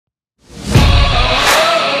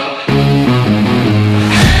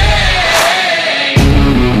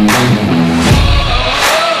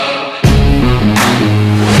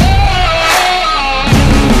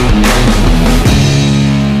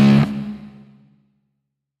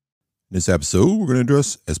In this episode, we're going to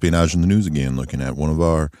address espionage in the news again, looking at one of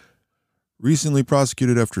our recently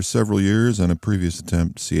prosecuted after several years and a previous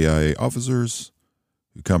attempt CIA officers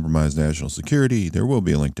who compromised national security. There will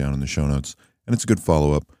be a link down in the show notes, and it's a good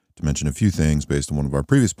follow-up to mention a few things based on one of our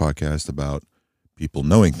previous podcasts about people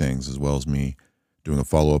knowing things, as well as me doing a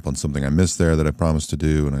follow-up on something I missed there that I promised to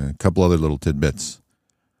do, and a couple other little tidbits.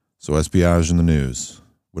 So espionage in the news.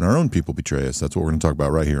 When our own people betray us, that's what we're going to talk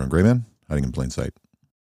about right here on Gray Man, Hiding in Plain Sight.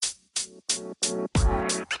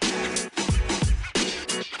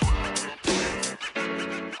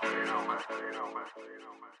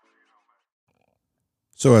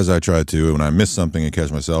 So as I try to, when I miss something and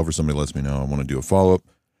catch myself or somebody lets me know, I want to do a follow-up.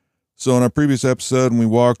 So in our previous episode, when we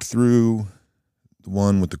walked through the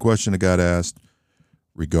one with the question that got asked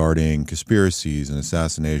regarding conspiracies and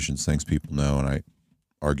assassinations, things people know, and I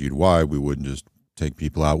argued why we wouldn't just take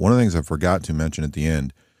people out. One of the things I forgot to mention at the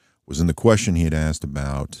end was in the question he had asked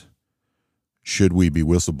about, should we be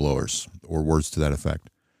whistleblowers, or words to that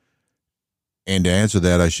effect. And to answer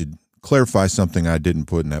that, I should clarify something I didn't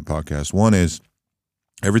put in that podcast. One is,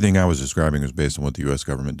 everything I was describing was based on what the U.S.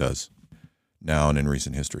 government does now and in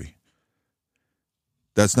recent history.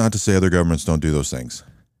 That's not to say other governments don't do those things.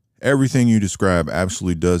 Everything you describe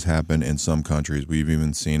absolutely does happen in some countries. We've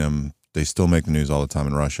even seen them. They still make the news all the time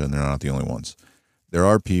in Russia, and they're not the only ones. There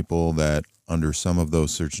are people that, under some of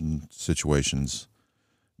those certain situations,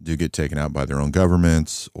 do get taken out by their own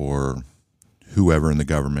governments or whoever in the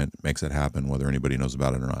government makes it happen, whether anybody knows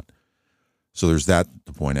about it or not. So there's that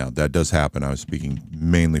to point out. That does happen. I was speaking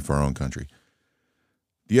mainly for our own country.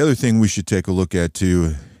 The other thing we should take a look at,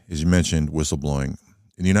 too, is you mentioned whistleblowing.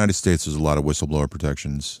 In the United States, there's a lot of whistleblower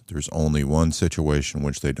protections. There's only one situation in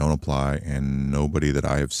which they don't apply, and nobody that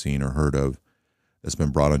I have seen or heard of that's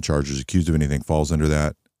been brought on charges, accused of anything, falls under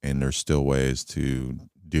that, and there's still ways to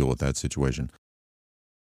deal with that situation.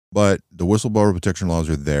 But the whistleblower protection laws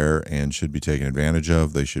are there and should be taken advantage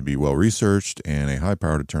of. They should be well-researched, and a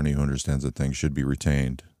high-powered attorney who understands that things should be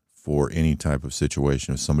retained for any type of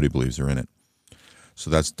situation if somebody believes they're in it. So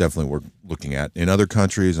that's definitely what we're looking at. In other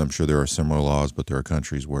countries, I'm sure there are similar laws, but there are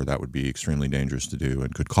countries where that would be extremely dangerous to do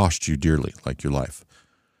and could cost you dearly, like your life.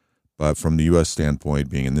 But from the U.S. standpoint,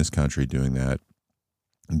 being in this country doing that,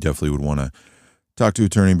 you definitely would want to talk to an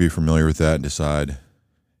attorney, be familiar with that, and decide,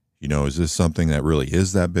 is this something that really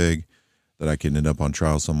is that big that I can end up on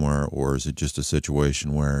trial somewhere, or is it just a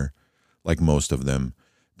situation where, like most of them,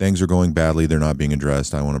 things are going badly, they're not being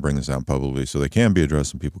addressed. I want to bring this out publicly so they can be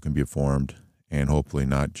addressed and people can be informed and hopefully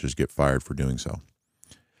not just get fired for doing so.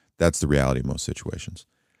 That's the reality of most situations.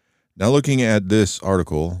 Now, looking at this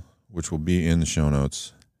article, which will be in the show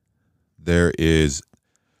notes, there is,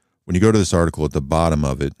 when you go to this article, at the bottom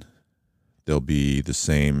of it, there'll be the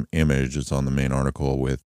same image that's on the main article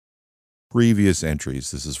with previous entries.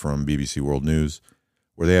 This is from BBC World News,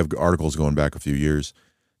 where they have articles going back a few years.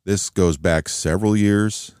 This goes back several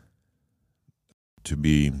years, to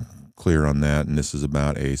be clear on that, and this is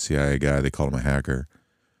about a CIA guy, they call him a hacker,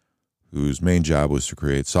 whose main job was to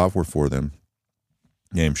create software for them,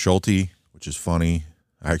 named Schulte, which is funny.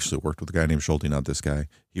 I actually worked with a guy named Schulte, not this guy.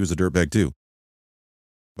 He was a dirtbag too.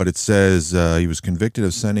 But it says he was convicted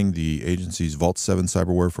of sending the agency's Vault 7 cyber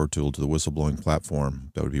warfare tool to the whistleblowing platform.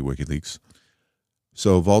 That would be WikiLeaks.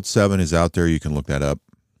 So Vault 7 is out there. You can look that up.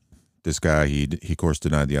 This guy, he of course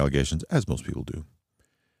denied the allegations, as most people do.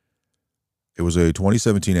 It was a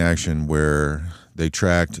 2017 action where they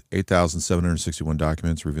tracked 8,761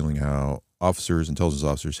 documents revealing how intelligence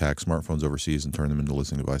officers hack smartphones overseas and turn them into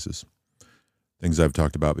listening devices. Things I've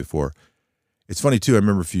talked about before. It's funny, too. I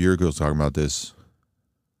remember a few years ago talking about this,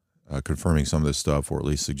 confirming some of this stuff, or at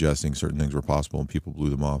least suggesting certain things were possible, and people blew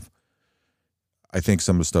them off. I think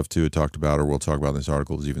some of the stuff, too, it talked about, or we'll talk about in this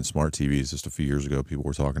article, is even smart TVs. Just a few years ago, people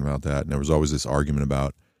were talking about that, and there was always this argument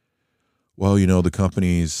about, well, the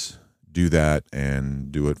companies do that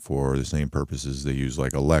and do it for the same purposes. They use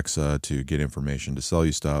like Alexa to get information to sell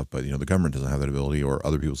you stuff, but the government doesn't have that ability. Or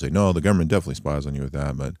other people say, no, the government definitely spies on you with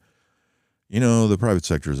that, but the private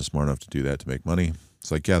sector isn't smart enough to do that to make money.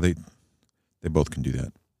 It's like, yeah, they both can do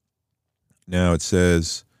that. Now it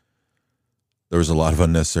says there was a lot of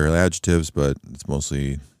unnecessary adjectives, but it's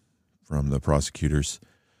mostly from the prosecutors.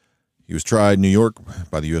 He was tried in New York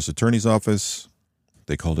by the U.S. Attorney's Office.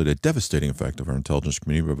 They called it a devastating effect of our intelligence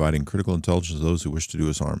community, providing critical intelligence to those who wish to do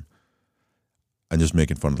us harm. I'm just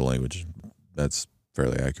making fun of the language. That's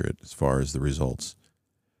fairly accurate as far as the results.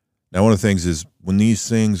 Now, one of the things is when these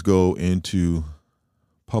things go into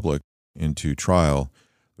public, into trial,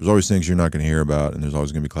 there's always things you're not going to hear about, and there's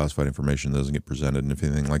always going to be classified information that doesn't get presented. And if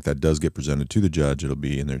anything like that does get presented to the judge, it'll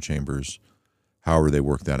be in their chambers. However they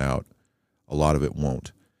work that out, a lot of it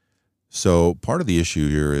won't. So part of the issue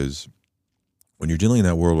here is when you're dealing in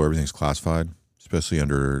that world where everything's classified, especially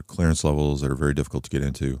under clearance levels that are very difficult to get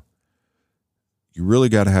into, you really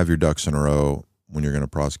got to have your ducks in a row when you're going to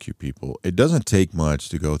prosecute people. It doesn't take much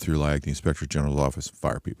to go through like the Inspector General's office and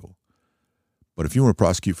fire people. But if you want to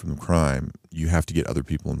prosecute from the crime, you have to get other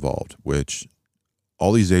people involved, which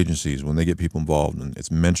all these agencies, when they get people involved, and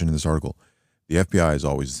it's mentioned in this article, the FBI is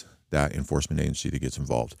always that enforcement agency that gets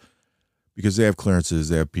involved because they have clearances.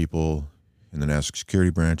 They have people in the national security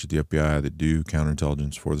branch at the FBI that do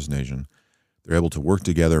counterintelligence for this nation. They're able to work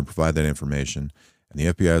together and provide that information. And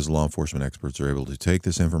the FBI as law enforcement experts are able to take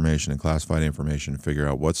this information and classified information and figure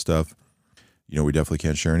out what stuff, we definitely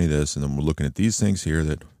can't share any of this. And then we're looking at these things here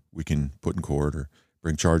that we can put in court or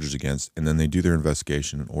bring charges against. And then they do their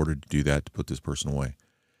investigation in order to do that, to put this person away.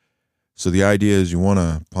 So the idea is you want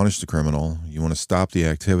to punish the criminal, you want to stop the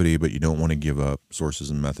activity, but you don't want to give up sources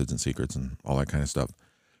and methods and secrets and all that kind of stuff.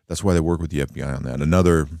 That's why they work with the FBI on that.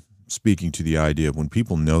 Another, speaking to the idea of when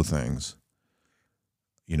people know things,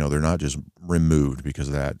 they're not just removed because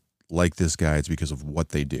of that. Like this guy, it's because of what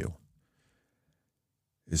they do.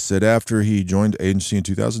 It said after he joined the agency in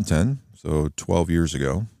 2010, so 12 years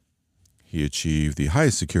ago, he achieved the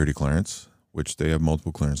highest security clearance, which they have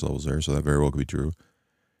multiple clearance levels there, so that very well could be true.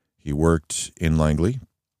 He worked in Langley,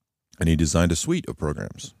 and he designed a suite of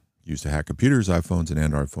programs used to hack computers, iPhones, and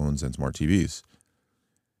Android phones, and smart TVs.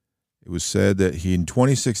 It was said that he, in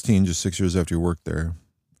 2016, just 6 years after he worked there,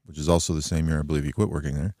 which is also the same year I believe he quit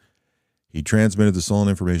working there, he transmitted the stolen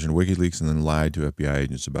information to WikiLeaks and then lied to FBI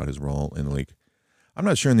agents about his role in the leak. I'm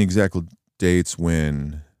not sure in the exact dates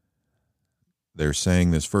when they're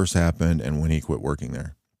saying this first happened and when he quit working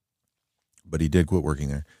there, but he did quit working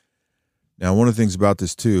there. Now, one of the things about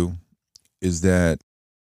this, too, is that,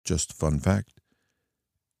 just a fun fact,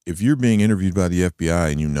 if you're being interviewed by the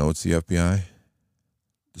FBI and you know it's the FBI,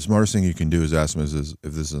 the smartest thing you can do is ask them if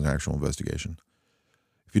this is an actual investigation.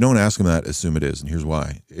 If you don't ask them that, assume it is, and here's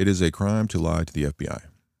why. It is a crime to lie to the FBI.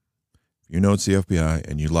 If you know it's the FBI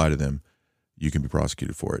and you lie to them, you can be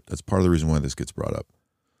prosecuted for it. That's part of the reason why this gets brought up.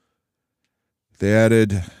 They added,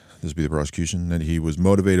 this would be the prosecution, that he was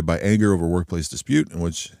motivated by anger over workplace dispute in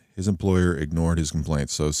which his employer ignored his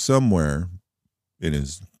complaints. So somewhere in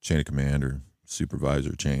his chain of command or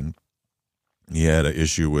supervisor chain, he had an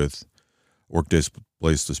issue with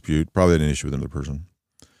workplace dispute, probably had an issue with another person.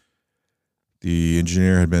 The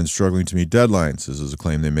engineer had been struggling to meet deadlines. This is a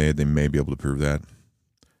claim they made. They may be able to prove that.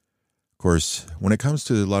 Of course, when it comes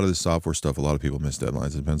to a lot of this software stuff, a lot of people miss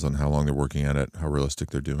deadlines. It depends on how long they're working at it, how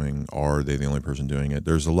realistic they're doing. Are they the only person doing it?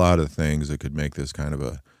 There's a lot of things that could make this kind of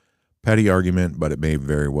a petty argument, but it may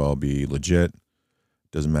very well be legit.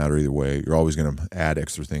 Doesn't matter either way. You're always going to add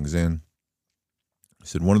extra things in. He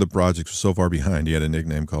said one of the projects was so far behind, he had a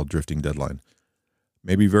nickname called Drifting Deadline.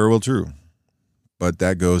 Maybe very well true, but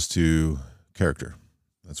that goes to character.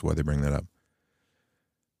 That's why they bring that up.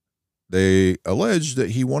 They alleged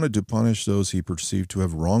that he wanted to punish those he perceived to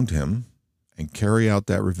have wronged him and carry out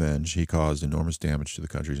that revenge. He caused enormous damage to the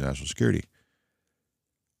country's national security.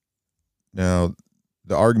 Now,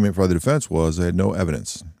 the argument for the defense was they had no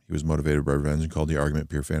evidence. He was motivated by revenge and called the argument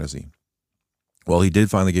pure fantasy. Well, he did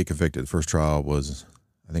finally get convicted. The first trial was,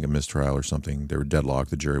 I think, a mistrial or something. They were deadlocked,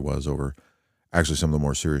 the jury was, over actually some of the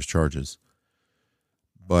more serious charges.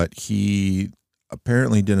 But he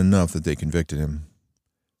apparently did enough that they convicted him.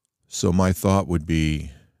 So my thought would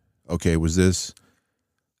be, okay, was this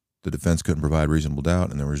the defense couldn't provide reasonable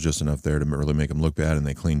doubt and there was just enough there to really make them look bad and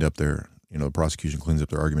they cleaned up their, the prosecution cleans up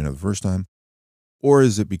their argument of the first time? Or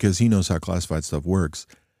is it because he knows how classified stuff works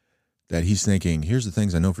that he's thinking, here's the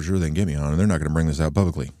things I know for sure they can get me on and they're not going to bring this out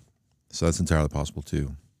publicly? So that's entirely possible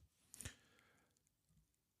too.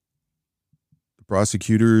 The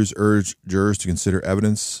prosecutors urged jurors to consider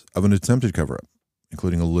evidence of an attempted cover-up,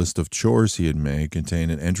 including a list of chores he had made,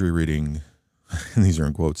 contained an entry reading, and these are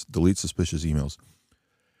in quotes, delete suspicious emails.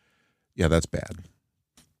 Yeah, that's bad.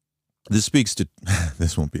 This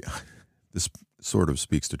sort of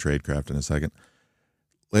speaks to tradecraft in a second.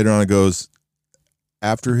 Later on it goes,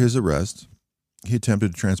 after his arrest, he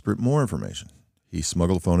attempted to transfer more information. He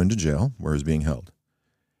smuggled a phone into jail where he was being held.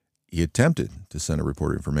 He attempted to send a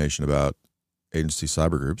report of information about agency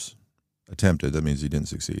cyber groups. Attempted, that means he didn't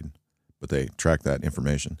succeed. But they tracked that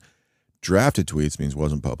information. Drafted tweets means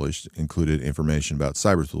wasn't published, included information about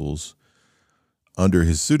cyber tools under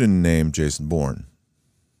his pseudonym name, Jason Bourne.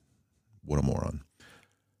 What a moron.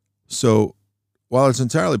 So while it's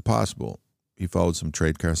entirely possible he followed some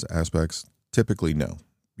trade aspects, typically no,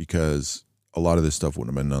 because a lot of this stuff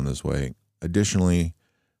wouldn't have been done this way. Additionally,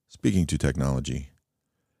 speaking to technology,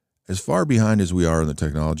 as far behind as we are in the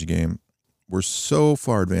technology game, we're so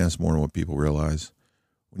far advanced more than what people realize.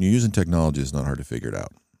 When you're using technology, it's not hard to figure it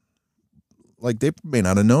out. Like, they may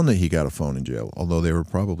not have known that he got a phone in jail, although they were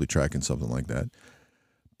probably tracking something like that.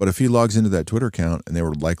 But if he logs into that Twitter account and they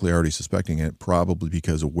were likely already suspecting it, probably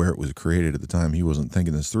because of where it was created at the time, he wasn't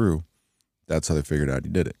thinking this through. That's how they figured out he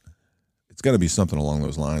did it. It's got to be something along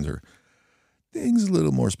those lines, or things a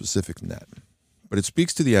little more specific than that. But it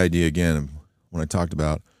speaks to the idea, again, when I talked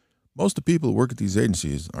about most of the people who work at these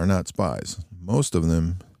agencies are not spies. Most of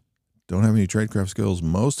them don't have any tradecraft skills.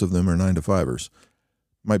 Most of them are 9-to-5ers.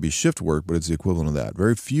 Might be shift work, but it's the equivalent of that.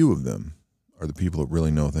 Very few of them are the people that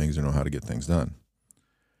really know things or know how to get things done.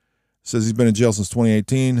 Says he's been in jail since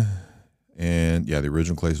 2018. And yeah, the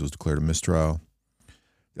original case was declared a mistrial.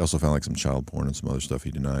 They also found like some child porn and some other stuff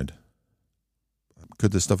he denied.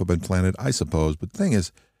 Could this stuff have been planted? I suppose. But the thing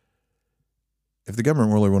is, if the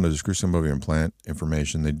government really wanted to screw somebody and plant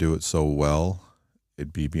information, they'd do it so well,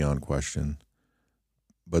 it'd be beyond question.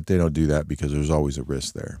 But they don't do that because there's always a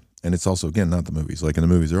risk there. And it's also, again, not the movies. Like in the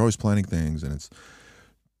movies, they're always planning things, and it's,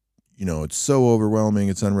 it's so overwhelming,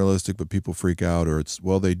 it's unrealistic, but people freak out, or it's,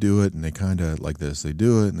 well, they do it, and they kind of like this. They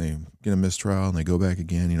do it, and they get a mistrial, and they go back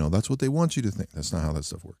again. That's what they want you to think. That's not how that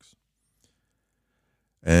stuff works.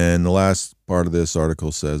 And the last part of this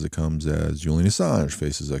article says it comes as Julian Assange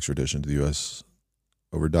faces extradition to the U.S.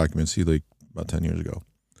 over documents he leaked about 10 years ago,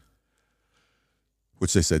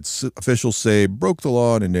 which they said officials say broke the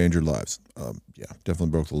law and endangered lives. Yeah,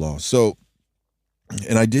 definitely broke the law. So,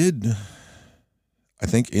 and I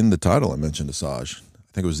think in the title I mentioned Assange.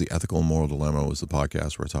 I think it was the Ethical and Moral Dilemma was the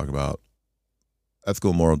podcast where I talk about ethical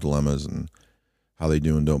and moral dilemmas and how they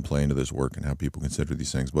do and don't play into this work and how people consider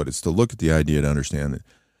these things. But it's to look at the idea to understand that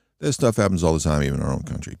this stuff happens all the time, even in our own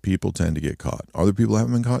country. People tend to get caught. Other people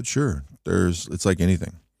haven't been caught? Sure. It's like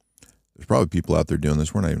anything. There's probably people out there doing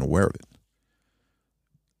this. We're not even aware of it.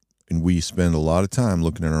 And we spend a lot of time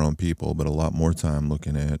looking at our own people, but a lot more time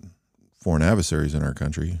looking at foreign adversaries in our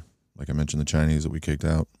country. Like I mentioned, the Chinese that we kicked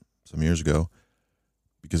out some years ago,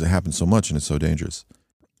 because it happens so much and it's so dangerous.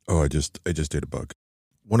 Oh, I just did a bug.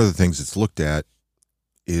 One of the things that's looked at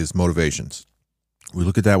is motivations. We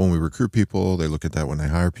look at that when we recruit people. They look at that when they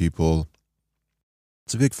hire people.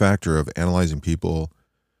 It's a big factor of analyzing people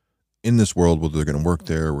in this world, whether they're going to work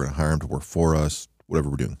there, we're going to hire them to work for us, whatever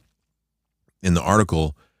we're doing. In the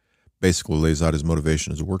article, basically lays out his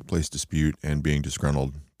motivation as a workplace dispute and being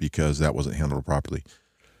disgruntled because that wasn't handled properly.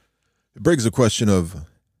 It begs the question of,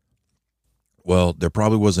 well, there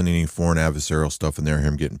probably wasn't any foreign adversarial stuff in there,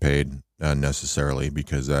 him getting paid necessarily,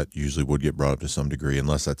 because that usually would get brought up to some degree,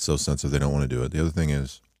 unless that's so sensitive they don't want to do it. The other thing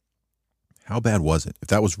is, how bad was it? If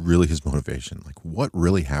that was really his motivation, like what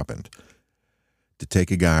really happened to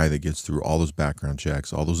take a guy that gets through all those background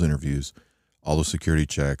checks, all those interviews, all those security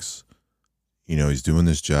checks, he's doing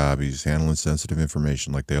this job, he's handling sensitive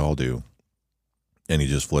information like they all do, and he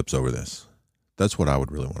just flips over this. That's what I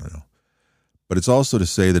would really want to know. But it's also to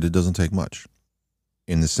say that it doesn't take much.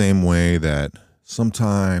 In the same way that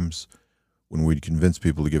sometimes when we convince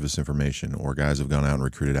people to give us information, or guys have gone out and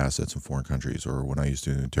recruited assets in foreign countries, or when I used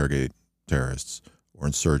to interrogate terrorists or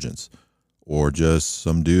insurgents, or just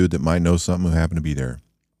some dude that might know something who happened to be there,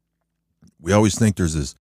 we always think there's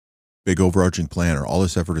this big overarching plan, or all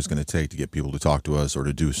this effort is going to take to get people to talk to us or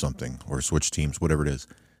to do something or switch teams, whatever it is.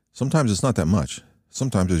 Sometimes it's not that much.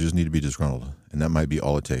 Sometimes they just need to be disgruntled, and that might be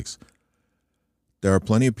all it takes. There are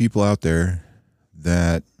plenty of people out there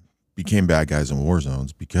that became bad guys in war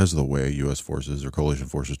zones because of the way U.S. forces or coalition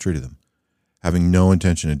forces treated them, having no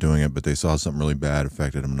intention of doing it, but they saw something really bad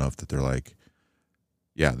affected them enough that they're like,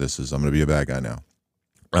 yeah, I'm going to be a bad guy now.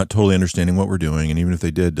 Not totally understanding what we're doing, and even if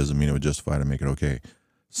they did, doesn't mean it would justify to make it okay.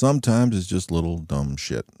 Sometimes it's just little dumb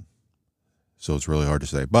shit. So it's really hard to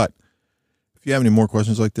say. But if you have any more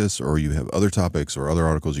questions like this, or you have other topics or other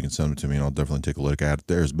articles, you can send them to me, and I'll definitely take a look at it.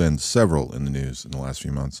 There's been several in the news in the last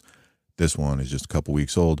few months. This one is just a couple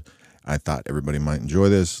weeks old. I thought everybody might enjoy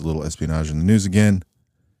this. A little espionage in the news again.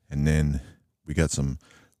 And then we got some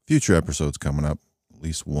future episodes coming up, at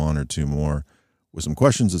least one or two more, with some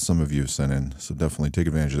questions that some of you have sent in. So definitely take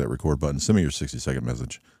advantage of that record button. Send me your 60-second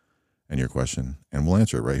message and your question, and we'll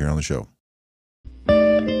answer it right here on the show.